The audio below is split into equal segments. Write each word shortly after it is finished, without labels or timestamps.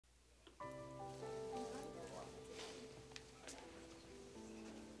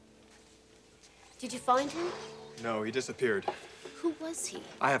Did you find him? No, he disappeared. Who was he?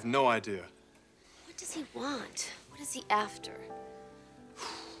 I have no idea. What does he want? What is he after?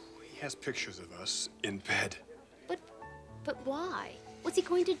 He has pictures of us in bed. But why? What's he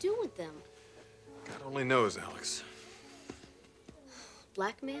going to do with them? God only knows, Alex.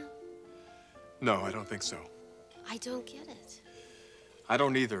 Blackmail? No, I don't think so. I don't get it. I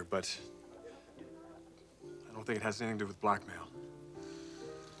don't either, but I don't think it has anything to do with blackmail.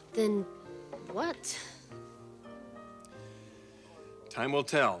 Then what? Time will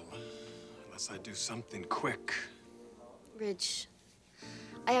tell, unless I do something quick. Ridge,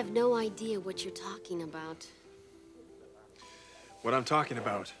 I have no idea what you're talking about. What I'm talking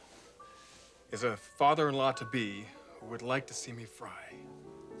about is a father-in-law-to-be who would like to see me fry.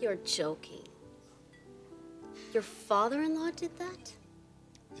 You're joking. Your father-in-law did that?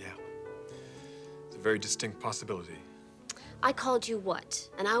 Yeah. It's a very distinct possibility. I called you what,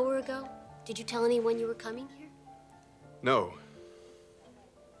 an hour ago? Did you tell anyone you were coming here? No.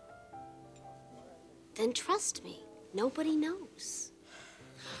 Then trust me, nobody knows.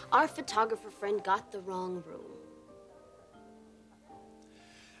 Our photographer friend got the wrong room.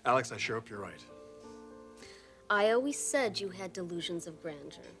 Alex, I sure hope you're right. I always said you had delusions of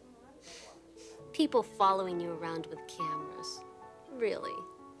grandeur. People following you around with cameras. Really.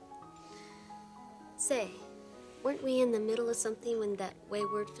 Say, weren't we in the middle of something when that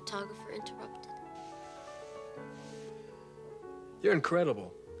wayward photographer interrupted? You're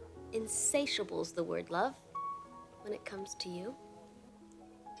incredible. Insatiable's the word, love, when it comes to you.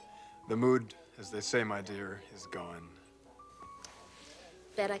 The mood, as they say, my dear, is gone.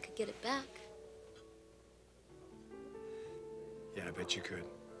 Bet I could get it back. Yeah, I bet you could.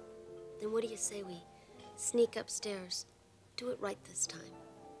 Then what do you say we sneak upstairs, do it right this time?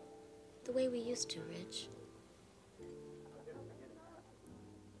 The way we used to, Ridge.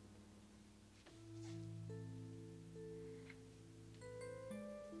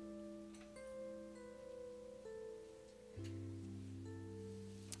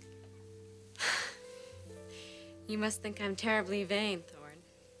 You must think I'm terribly vain,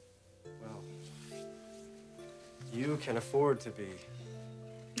 Thorne. Well, you can afford to be.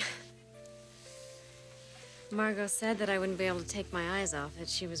 Margo said that I wouldn't be able to take my eyes off it.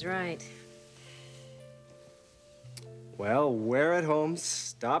 She was right. Well, we're at home.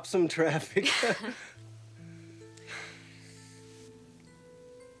 Stop some traffic.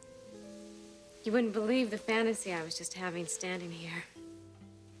 You wouldn't believe the fantasy I was just having standing here.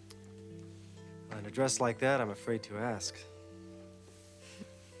 In a dress like that, I'm afraid to ask.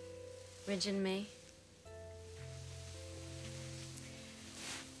 Ridge and me.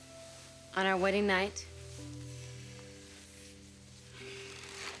 On our wedding night.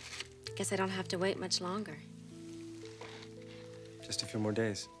 Guess I don't have to wait much longer. Just a few more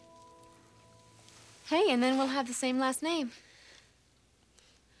days. Hey, and then we'll have the same last name.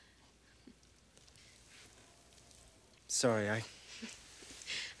 Sorry, I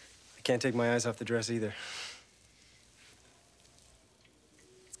can't take my eyes off the dress either.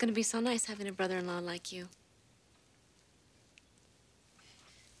 It's gonna be so nice having a brother-in-law like you.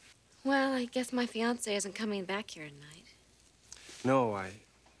 Well, I guess my fiancé isn't coming back here tonight. No, I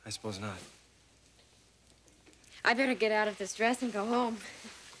suppose not. I better get out of this dress and go home.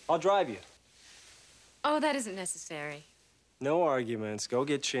 I'll drive you. Oh, that isn't necessary. No arguments. Go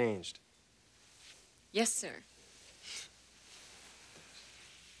get changed. Yes, sir.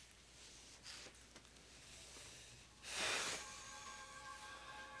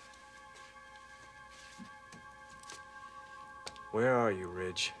 Where are you,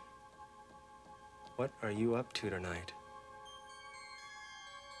 Ridge? What are you up to tonight?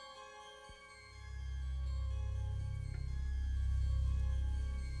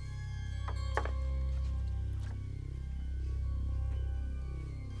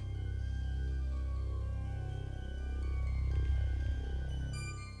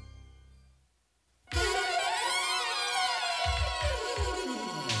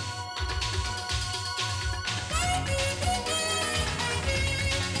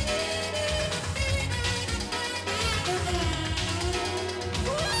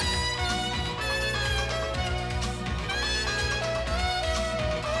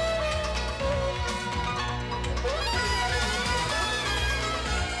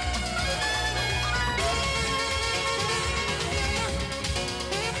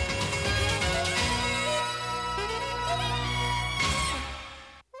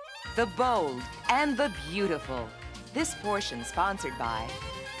 The Bold and the Beautiful. This portion sponsored by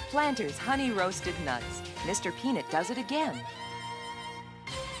Planters Honey Roasted Nuts. Mr. Peanut does it again.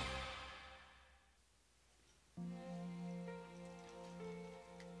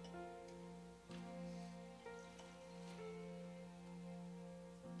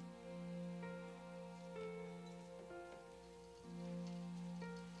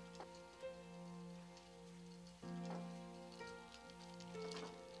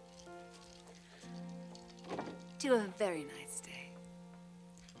 to a very nice day.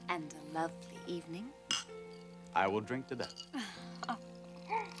 And a lovely evening. I will drink to that.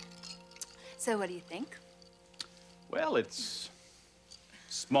 So what do you think? Well, it's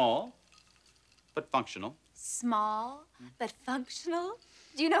small, but functional. Small, but functional?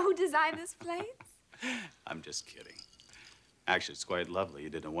 Do you know who designed this place? I'm just kidding. Actually, it's quite lovely. You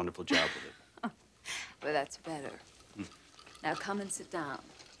did a wonderful job with it. Well, that's better. Now come and sit down.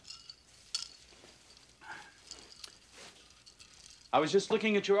 I was just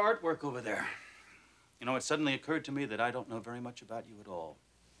looking at your artwork over there. You know, it suddenly occurred to me that I don't know very much about you at all.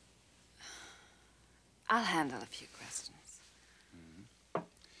 I'll handle a few questions.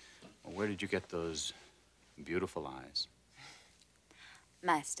 Well, where did you get those beautiful eyes?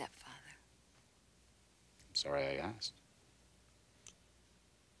 My stepfather. I'm sorry I asked.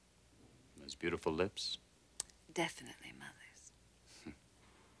 Those beautiful lips? Definitely mother's.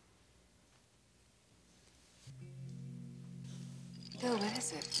 Bill, what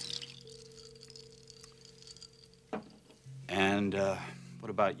is it? And what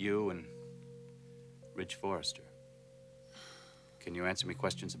about you and Ridge Forrester? Can you answer me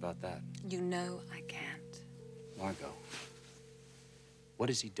questions about that? You know I can't. Margo, what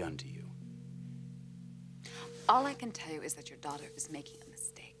has he done to you? All I can tell you is that your daughter is making a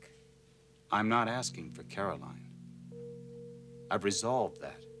mistake. I'm not asking for Caroline. I've resolved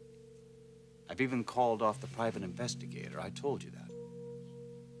that. I've even called off the private investigator. I told you that.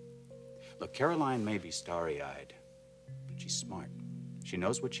 Look, Caroline may be starry-eyed, but she's smart. She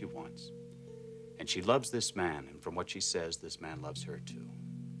knows what she wants. And she loves this man, and from what she says, this man loves her too.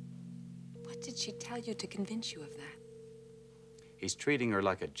 What did she tell you to convince you of that? He's treating her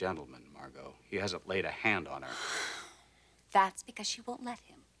like a gentleman, Margo. He hasn't laid a hand on her. That's because she won't let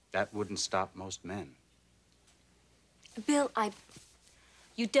him. That wouldn't stop most men. Bill,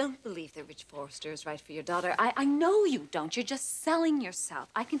 you don't believe that Ridge Forrester is right for your daughter. I know you don't. You're just selling yourself.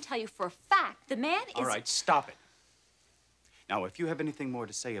 I can tell you for a fact the man is... All right, stop it. Now, if you have anything more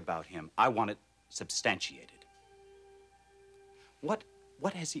to say about him, I want it substantiated. What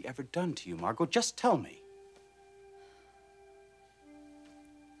has he ever done to you, Margo? Just tell me.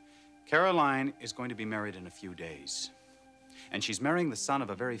 Caroline is going to be married in a few days. And she's marrying the son of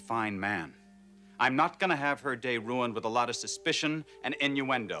a very fine man. I'm not going to have her day ruined with a lot of suspicion and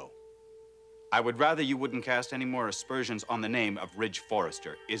innuendo. I would rather you wouldn't cast any more aspersions on the name of Ridge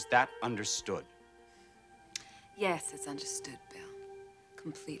Forrester. Is that understood? Yes, it's understood, Bill.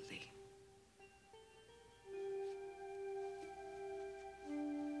 Completely.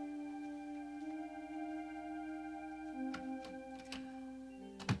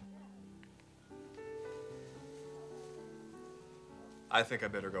 I think I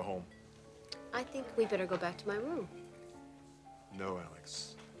better go home. I think we better go back to my room. No,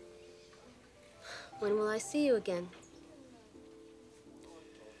 Alex. When will I see you again?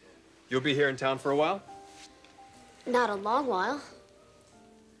 You'll be here in town for a while? Not a long while.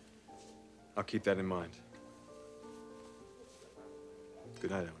 I'll keep that in mind.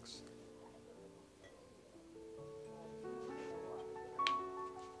 Good night, Alex.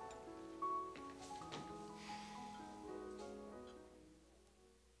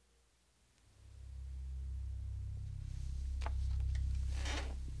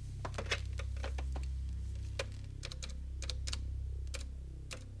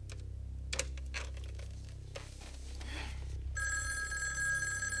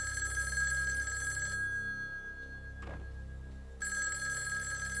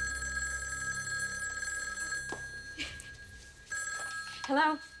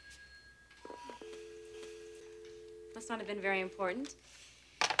 Hello? Must not have been very important.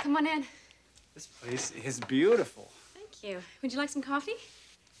 Come on in. This place is beautiful. Thank you. Would you like some coffee?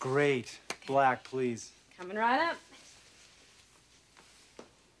 Great. Black, please. Coming right up.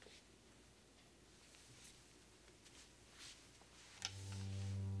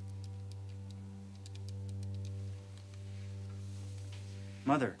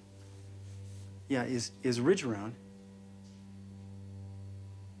 Mother. Yeah, is Ridge around?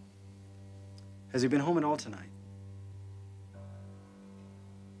 Has he been home at all tonight?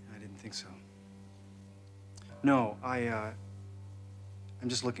 I didn't think so. No, I'm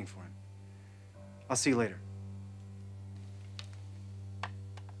just looking for him. I'll see you later.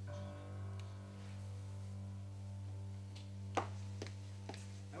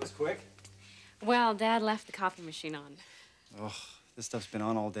 That was quick. Well, Dad left the coffee machine on. Oh, this stuff's been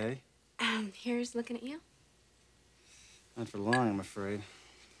on all day. Here's looking at you. Not for long, I'm afraid.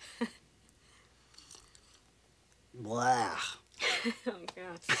 Blah. Oh,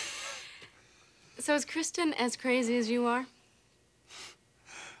 God. So is Kristen as crazy as you are?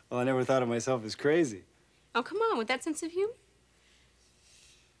 Well, I never thought of myself as crazy. Oh, come on, with that sense of humor.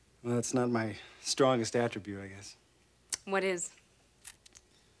 Well, that's not my strongest attribute, I guess. What is?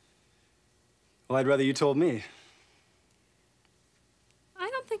 Well, I'd rather you told me. I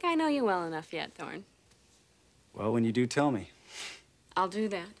don't think I know you well enough yet, Thorne. Well, when you do, tell me. I'll do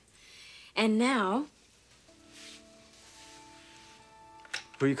that. And now,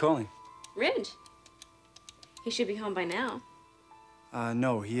 Who are you calling? Ridge. He should be home by now.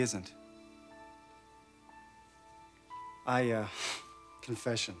 No, he isn't.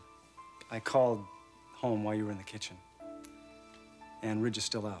 Confession. I called home while you were in the kitchen. And Ridge is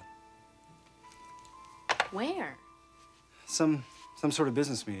still out. Where? Some sort of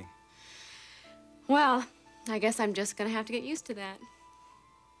business meeting. Well, I guess I'm just gonna have to get used to that.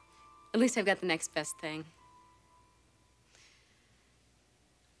 At least I've got the next best thing.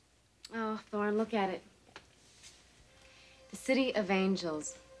 Oh, Thorne, look at it. The City of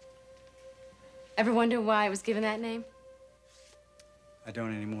Angels. Ever wonder why it was given that name? I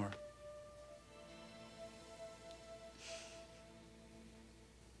don't anymore.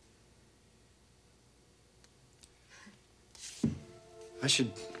 I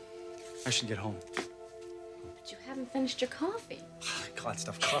should get home. But you haven't finished your coffee. Call that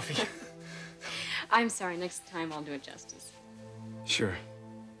stuff coffee. I'm sorry, next time I'll do it justice. Sure.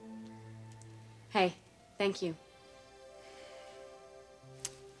 Hey, thank you.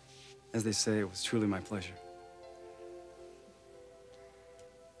 As they say, it was truly my pleasure.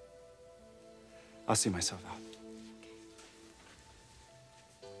 I'll see myself out.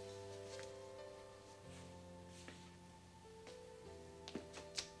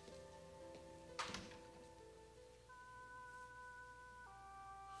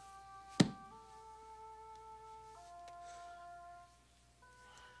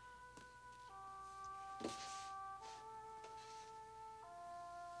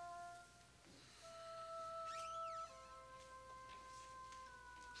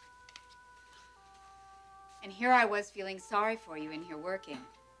 And here I was feeling sorry for you in here working.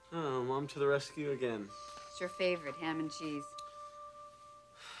 Oh, Mom to the rescue again. It's your favorite, ham and cheese.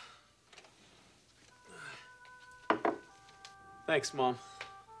 Thanks, Mom.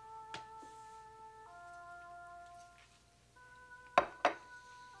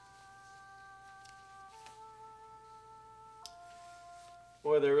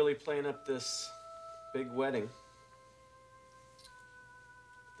 Boy, they're really playing up this big wedding.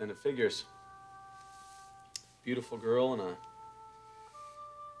 Then it figures. Beautiful girl and a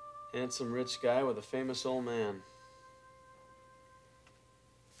handsome rich guy with a famous old man.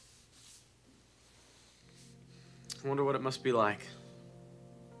 I wonder what it must be like.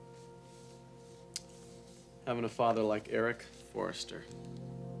 Having a father like Eric Forrester.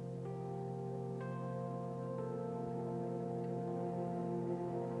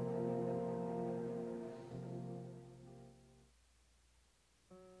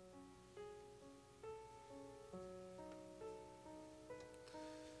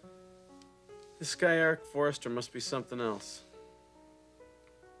 This guy, Eric Forrester, must be something else.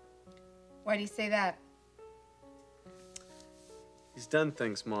 Why do you say that? He's done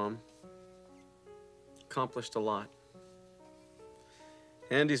things, Mom. Accomplished a lot.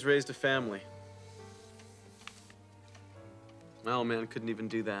 And he's raised a family. My old man couldn't even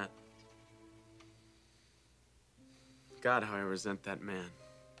do that. God, how I resent that man.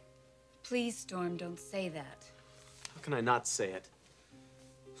 Please, Storm, don't say that. How can I not say it?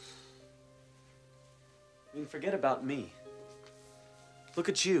 I mean, forget about me. Look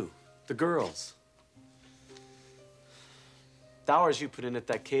at you, the girls. The hours you put in at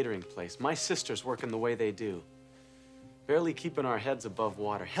that catering place. My sisters working the way they do. Barely keeping our heads above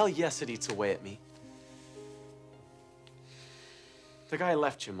water. Hell yes, it eats away at me. The guy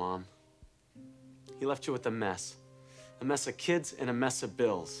left you, Mom. He left you with a mess. A mess of kids and a mess of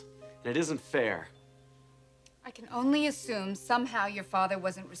bills. And it isn't fair. I can only assume somehow your father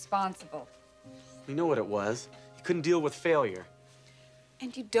wasn't responsible. You know what it was. He couldn't deal with failure.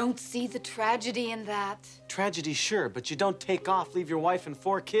 And you don't see the tragedy in that? Tragedy, sure, but you don't take off, leave your wife and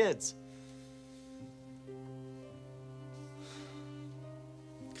 4 kids.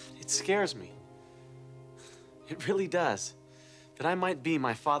 It scares me. It really does. That I might be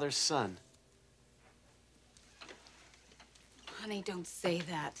my father's son. Honey, don't say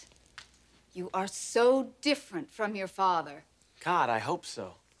that. You are so different from your father. God, I hope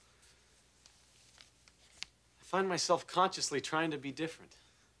so. I find myself consciously trying to be different.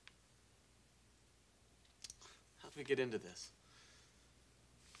 How do we get into this?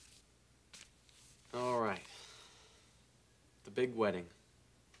 All right. The big wedding.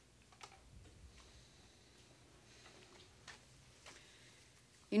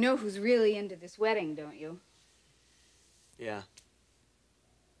 You know who's really into this wedding, don't you? Yeah.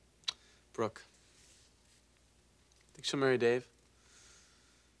 Brooke. Think she'll marry Dave?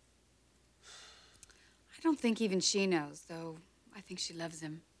 I don't think even she knows, though I think she loves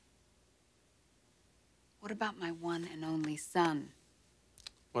him. What about my one and only son?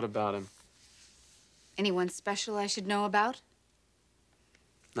 What about him? Anyone special I should know about?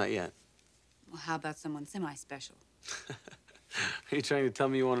 Not yet. Well, how about someone semi-special? Are you trying to tell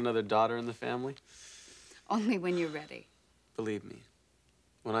me you want another daughter in the family? Only when you're ready. Believe me,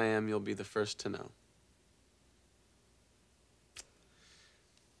 when I am, you'll be the first to know.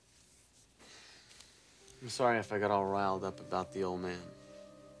 I'm sorry if I got all riled up about the old man.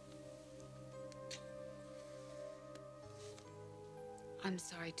 I'm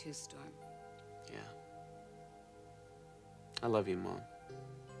sorry too, Storm. Yeah. I love you, Mom.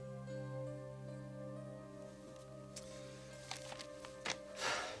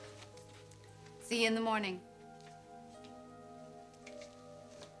 See you in the morning.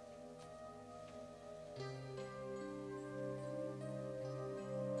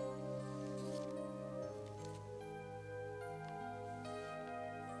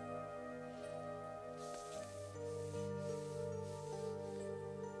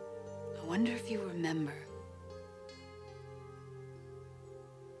 I wonder if you remember.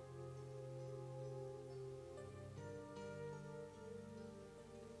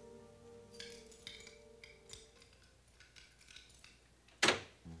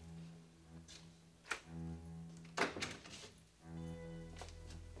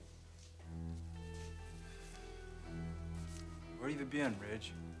 Where have you been,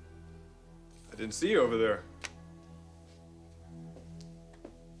 Ridge? I didn't see you over there.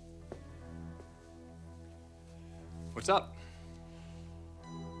 What's up?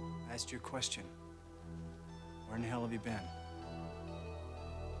 I asked you a question. Where in the hell have you been?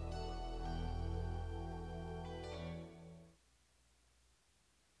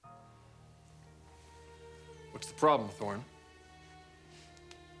 What's the problem, Thorne?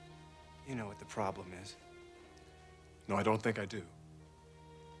 You know what the problem is. No, I don't think I do.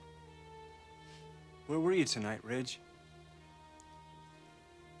 Where were you tonight, Ridge?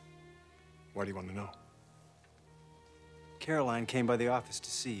 Why do you want to know? Caroline came by the office to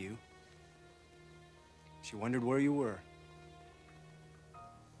see you. She wondered where you were.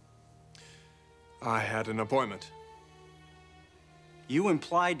 I had an appointment. You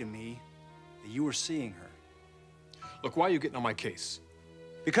implied to me that you were seeing her. Look, why are you getting on my case?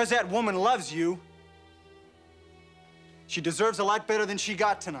 Because that woman loves you. She deserves a lot better than she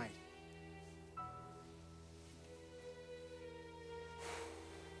got tonight.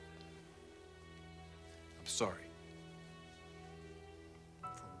 I'm sorry. For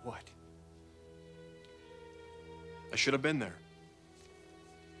what? I should have been there.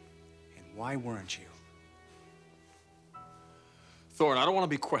 And why weren't you? Thorne, I don't want to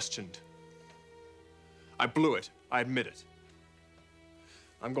be questioned. I blew it. I admit it.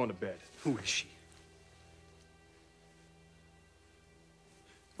 I'm going to bed. Who is she?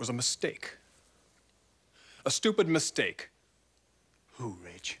 It was a mistake. A stupid mistake. Who,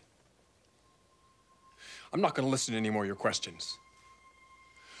 Ridge? I'm not going to listen to any more of your questions.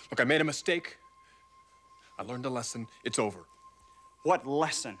 Look, I made a mistake. I learned a lesson. It's over. What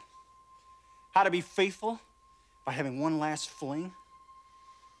lesson? How to be faithful by having one last fling?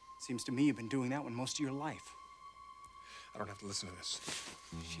 Seems to me you've been doing that one most of your life. I don't have to listen to this.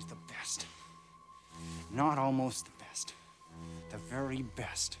 She's the best. Not almost the best. The very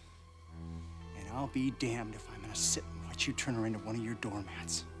best. And I'll be damned if I'm gonna sit and watch you turn her into one of your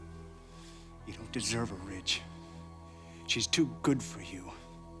doormats. You don't deserve her, Ridge. She's too good for you.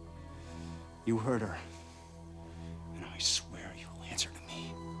 You hurt her. And I swear you'll answer to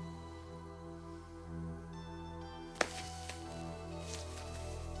me.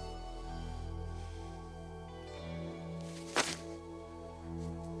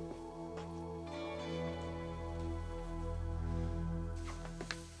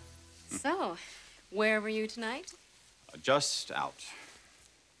 So, where were you tonight? Just out.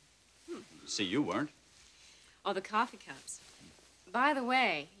 See, you weren't. Oh, the coffee cups. By the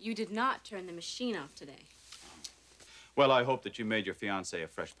way, you did not turn the machine off today. Well, I hope that you made your fiancé a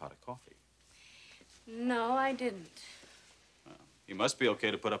fresh pot of coffee. No, I didn't. You must be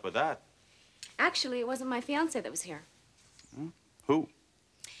okay to put up with that. Actually, it wasn't my fiance that was here. Who?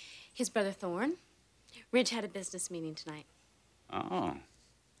 His brother Thorne. Ridge had a business meeting tonight. Oh.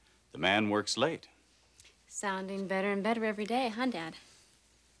 The man works late. Sounding better and better every day, huh, Dad?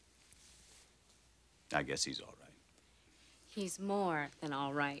 I guess he's all right. He's more than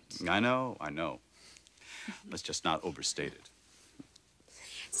all right. I know, I know. Let's just not overstate it.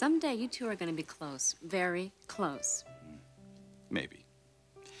 Someday you two are going to be close, very close. Maybe.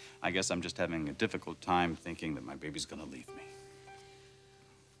 I guess I'm just having a difficult time thinking that my baby's gonna leave me.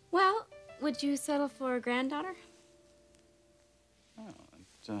 Well, would you settle for a granddaughter? Oh,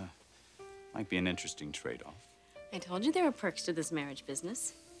 it might be an interesting trade-off. I told you there were perks to this marriage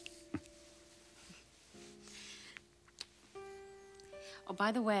business. Oh,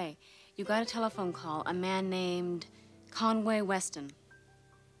 by the way, you got a telephone call, a man named Conway Weston.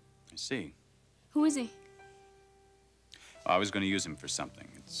 I see. Who is he? I was going to use him for something.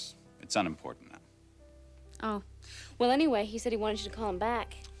 It's unimportant now. Oh. Well, anyway, he said he wanted you to call him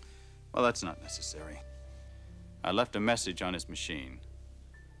back. Well, that's not necessary. I left a message on his machine,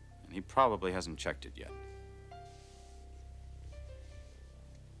 and he probably hasn't checked it yet.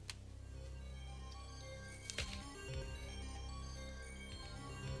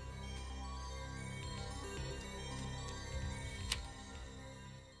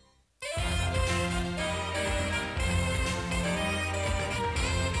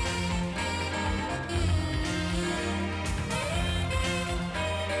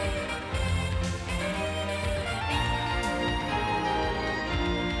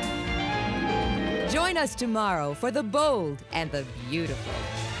 Join us tomorrow for The Bold and the Beautiful.